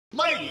ไ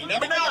ม่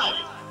ได้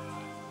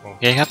โอ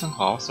เคครับต้องข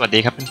อสวัสดี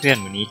ครับเพื่อน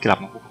ๆวันนี้กลับ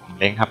มาพบกับผม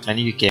เล้งครับและ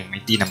นี่คือเกม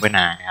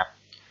No.9 นะครับ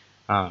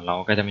เรา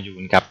ก็จะมาอยู่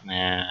กับ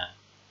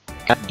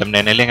ก็ดำเนิ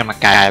นในเรื่องกันมา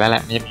ไกลแล้วแหล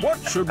ะไม่มี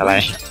อะไร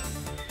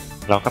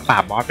เราก็ปรา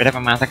บบอสไปได้ป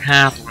ระมาณสัก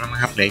5 ตัวแล้วมั้ง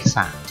ครับเหลืออีก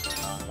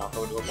3เราก็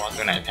ดูว่าบอส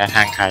ตัวไหนแพ้ท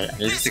างใครอัน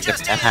นี้รู้สึกจะ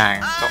แพ้ทาง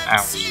เจ้า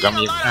ก็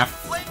มีครับ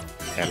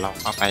เดี๋ยวเรา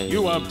ก็ไป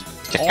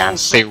จัดการ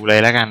ซิลเลย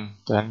แล้วกัน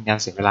จะเป็นการ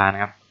เสียเวลาน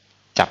ะครับ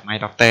จับไม้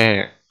ด็อกเตอร์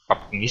ปรับ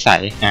ปรุงนิสั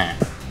ย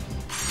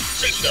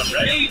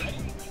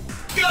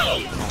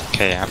โอเค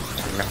ครับ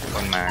เริ่ม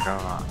ต้นมาก็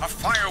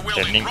เทร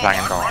นนิ่งพลาง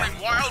กันก่อน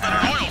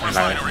เร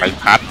าไป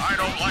พัด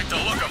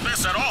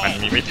มัน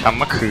มีไม่ทำ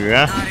มะเขือ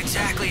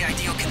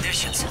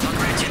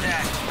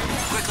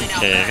โอเ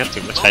คก็ถื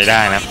อว่าใช้ได้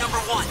นะ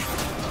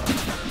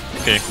โอ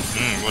เค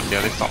รวดเดีย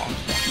วได้2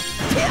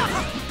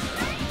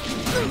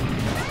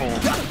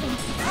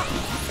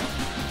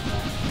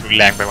รุน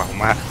แรงไปว่ะผม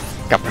ว่า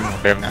กลับไปเหมือ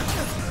นเดิมนะ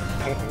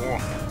โอ้โห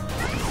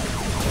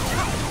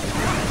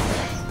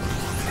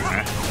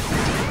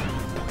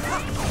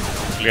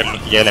เลือด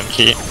เยอะเลยเมื่อ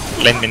กี้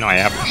เล่นไปหน่อย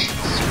ครับ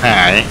ห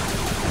าย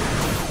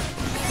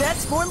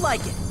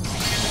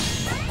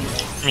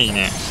มีเ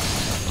นี่ย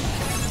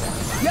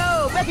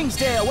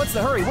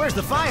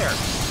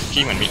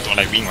ที่เหมือนมีตัวอะไ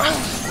รวิ่งวะ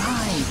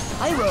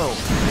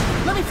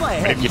ไ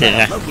ม่ได้คิดเลยน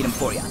ะ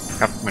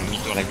ครับเหมือนมี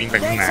ตัวอะไรวิ่งไป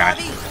วิ่งมา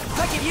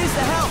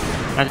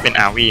น่าจะเป็น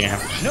อาวีนะครั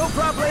บ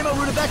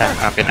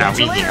แต่เป็นอา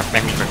วีจริงครับแม่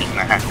งมีตัววิ่ง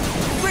มา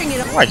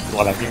ว่าตัว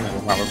อะไรวิ่ง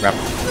มาแบบ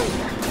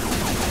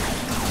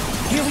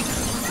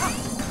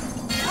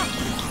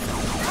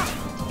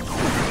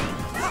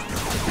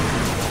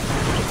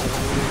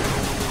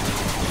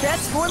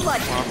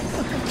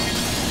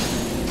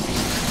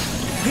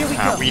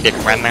วีเด็ก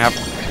แว้นนะครับ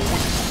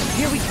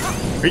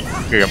เฮ้ย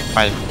เกือบไป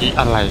ที่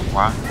อะไร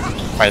วะ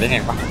ไปได้ไง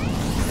วะ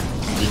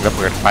ยิงระเ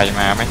บิดไฟ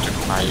มาแม่งจุด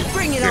ไฟ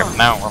เกือบ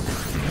เน่าครับ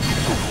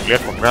เลือด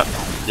ผมก็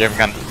เยี่ยม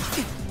กัน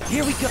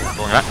ต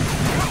รงละ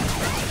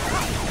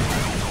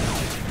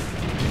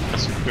กระ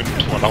สุนขึ้น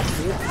หัวเรา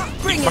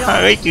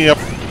เฮ้ยเกือบ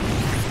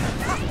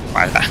ไป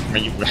ละไม่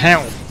อยู่แล้ว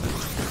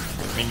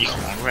ไม่มีข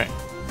องด้วย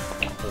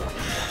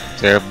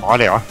เจอบอส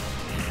เลยเหรอ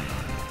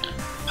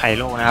ไพ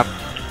โรนะครับ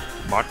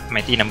บอสไม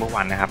ตี้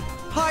No.1นะครับ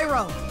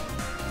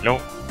แล้ว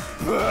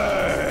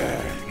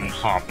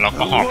หอบเรา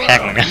ก็หอบแพก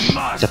เหมือนกัน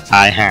จะต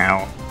ายหาว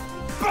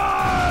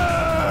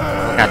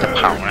การจะเ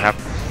ผานะครับ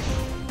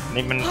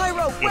นี่มัน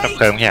ดับเ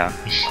พลิงใช่เหรอ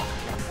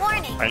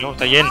ไพโรใ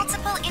จเย็น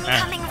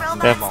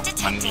เดิมบอก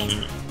มันมี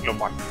โร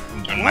บอท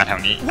จนมาแถว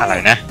นี้อะไร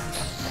นะ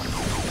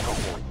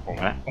ผม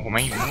ละโอ้โหไ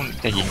ม่อยู่นู่น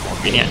จะยิงผม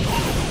ไปเนี่ย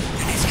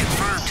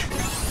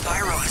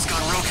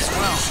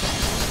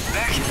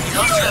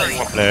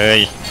หมดเลย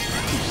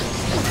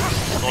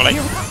ตัวอะไร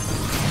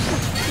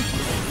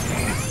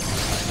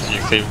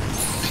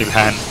ซิลฮ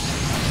าน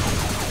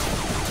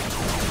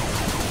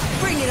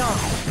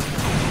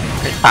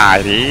ไม่ตาย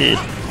ดิ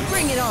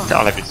จะเอ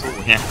าอะไรไปสู้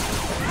เนี่ย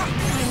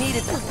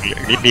เหลือ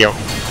นิดเดียว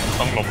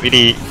ต้องหลบ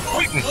ดี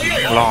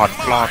ๆรอด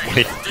เล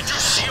ย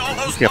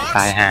เกือบต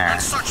ายห่า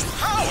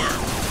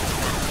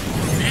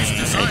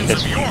จะสู้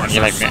อันนี้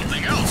อะไรเนี่ย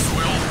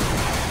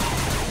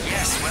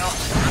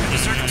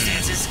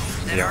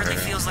เดี๋ยว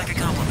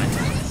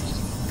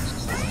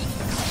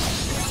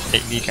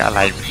นี่ก็อะไร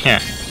เนี่ย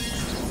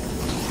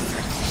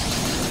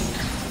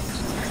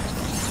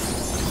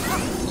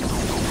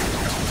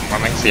ว่า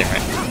แม่งเสียงเล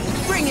ย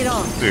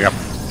เกือบ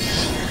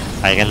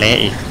ไปกันเละ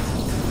อีก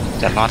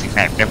จะรอดถึงไห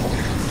นเนี่ยผม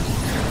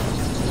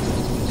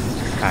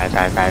ตา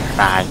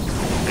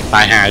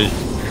ยหาย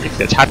อีกเ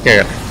สียชาติเกิ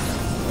ด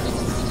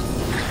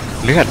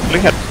เลือด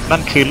นั่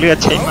นคือเลือด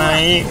ใช่ไหม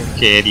โอเ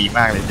คดีม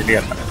ากเลยจะเลือ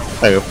ด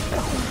เติม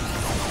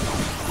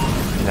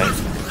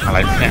อะไร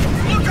เนี่ย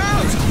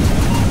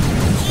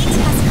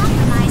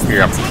เกื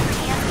อบ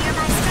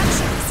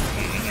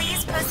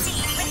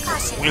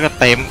เลือด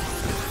เต็ม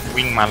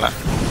วิ่งมาละ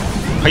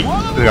เฮ้ย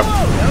เกือบ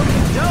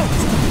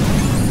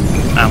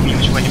วิ่ง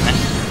ช่วยใช่ไหม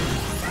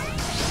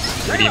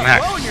ดีมาก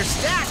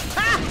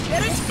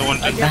โดน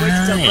จนได้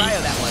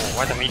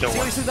ว่าจะไม่โดน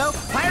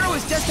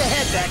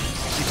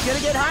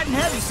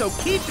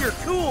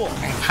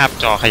ภาพ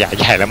จอขยาย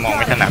ใหญ่แล้วมองไ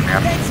ม่ถนัดนะค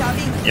รับ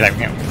นี่อะไร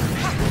เนี่ย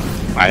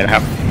ไปแล้วค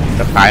รับจ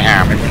ะตายห่า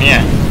ไปเนี่ย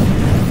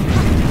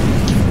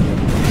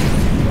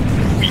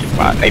มี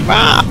บ้าไอ้บ้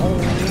าโอ้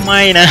ไ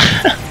ม่นะ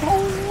โอ้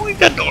ย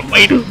กระโดดไ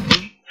ม่ถึง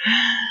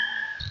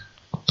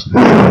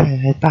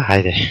ให้ตาย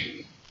เลย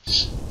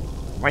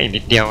ไม่นิ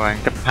ดเดียว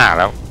จะผ่าแ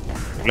ล้ว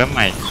เริ่มให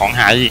ม่ของ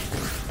หายอีก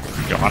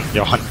ย้อน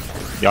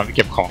ไปเ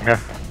ก็บของเนี่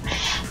ย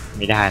ไ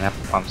ม่ได้นะ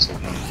ความสูง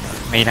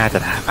ไม่น่าจะ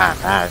ผ่าน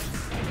ได้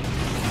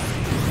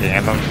อย่าง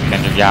นั้นต้องกัน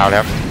ยาวๆแล้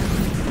ว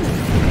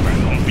มัน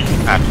คงปี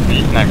ผ่านปี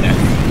นั่นเนี่ย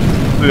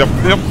เกือบ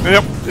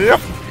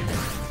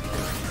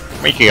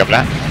ไม่เกือบแ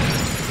ล้ว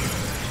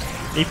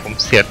นี่ผม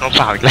เสียตัวเ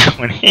ปล่าอีกแล้ว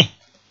วันนี้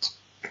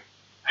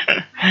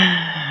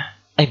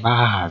ไอ้บ้า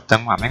จั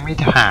งหวะแม่งไม่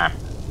ผ่าน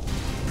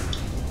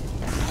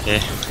โอเค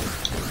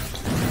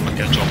เ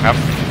ดี๋ยวจบครับ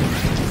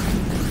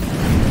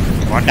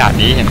เพราะด่าน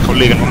นี้เห็นเขา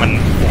ลือกันว่ามัน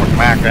โหด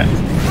มากเลย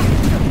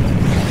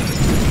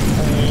โ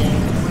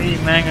อ้ย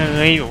แม่งเล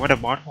ยบอกว่าเดอะ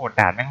บอสโหด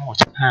ด่านแม่งโหด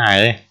ชิบหาย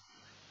เลย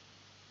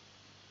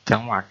จั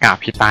งหวะกราบ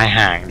พี่ตาย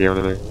ห่างเดียวเล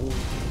ย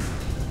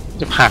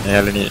จะผ่านอะไร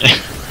เลยนี่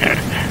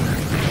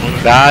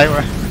ได้ว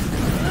ะ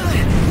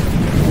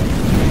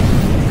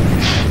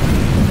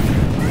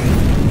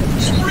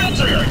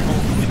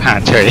ผ่าน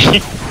เฉย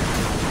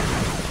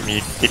มี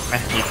ติดไหม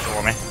มีตัว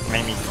ไหมไม่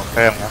มีตัวเ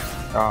พิ่มครับ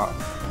ก็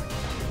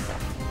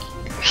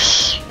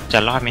จะ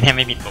รอดไหมเนี่ยไ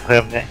ม่มีตัวเพิ่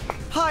มด้วย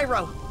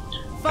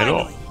ไม่รู้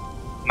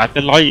มันเป็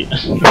นร้อย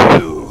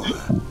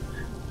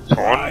ช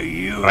น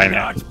อะไรเนี่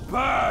ย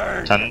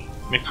ฉัน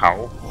ไม่เผา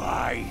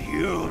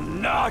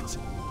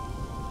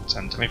ฉั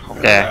นจะไม่เผา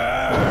แก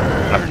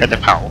แล้วก็จะ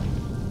เผา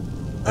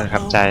ครั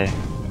บใจ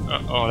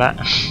โอ้ละ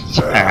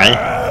หาย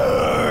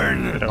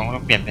เราต้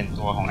องเปลี่ยนเป็น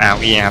ตัวของ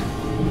RV ครับ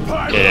โอ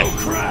เค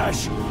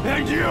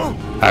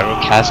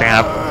Pyrogen นะค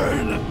รับ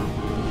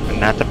มัน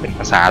น่าจะเป็นภ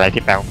าษาอะไร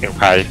ที่แปลว่าเปลว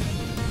ไฟ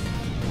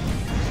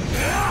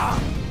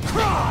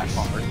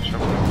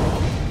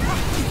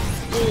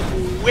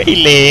เว้ย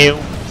เลว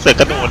เสือก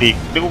กระโดดอีก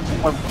ดู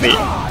มันเตะ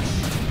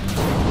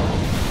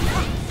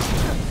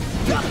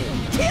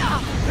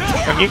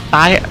อย่างนี้ต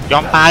ายยอ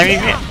มตายไหม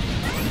เนี่ย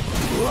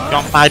ย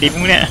อมตายดิมึ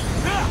งเนี่ย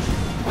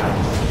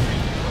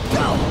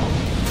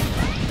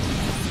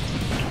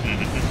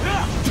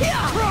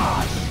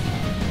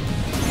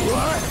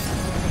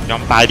ยอ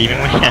มตายดีไหม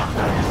เนี่ย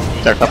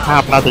จากสภา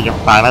พน่าจะยอม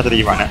ตายน่าจะดี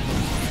กว่านะ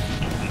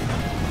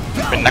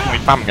เป็นนักมว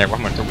ยปั้มไงว่า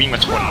เหมือนจะวิ่งมา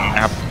ชนน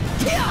ะครับ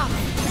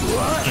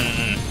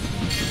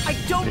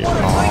เรียบ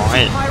ร้อ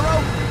ย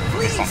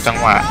2 จัง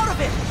หวะ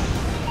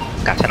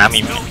การชนะมี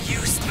มั้ย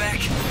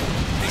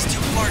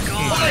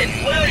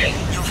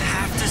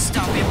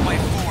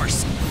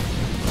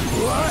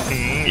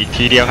อีก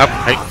ทีเดียวครับ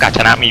เฮ้ยการช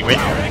นะมีไว้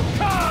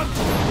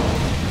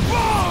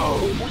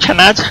ช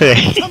นะเฉย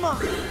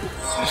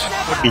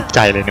ก็ดีใจ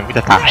เลยนึกว่า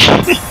จะตาย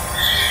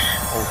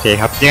โอเค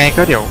ครับยังไง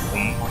ก็เดี๋ยวผ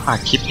มฝาก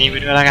คลิปนี้ไว้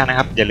ด้วยแล้วกันนะค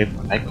รับอย่าลืมก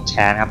ดไลค์กดแช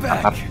ร์นะครับส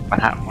ำหรับปะ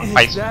ทะไฟ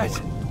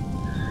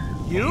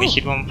ไม่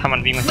คิดว่าถ้ามั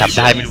นวิ่งมาจับไ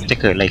ด้ไม่รู้จะ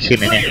เกิดอะไรขึ้น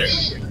นะเนี่ย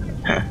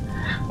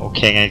โอเค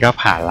ไงก็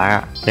ผ่านแล้ว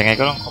ยังไง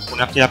ก็ต้องขอบคุณ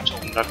ครับที่รับช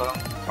มแล้วก็ต้อง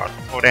ขอ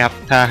โทษด้วยครับ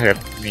ถ้าเกิด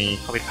มี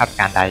ข้อผิดพลาด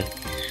การใด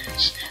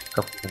ก็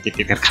ติด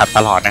ขัดต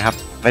ลอดนะครับ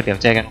แล้วเดี๋ยว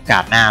เจอกันโอกา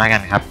สหน้าแล้วกั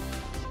นครับ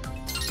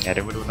เดี๋ย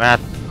วมาดูว่า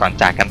ก่อน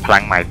จากกันพลั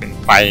งใหม่เป็น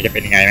ไฟจะเป็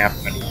นยังไงนะครับ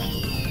มาดู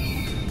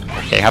โอ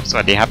เคครับส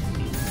วัสดีครับ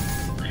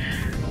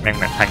แม่งเ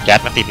หมือนทางแก๊ส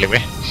มาติดเลยเว้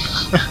ย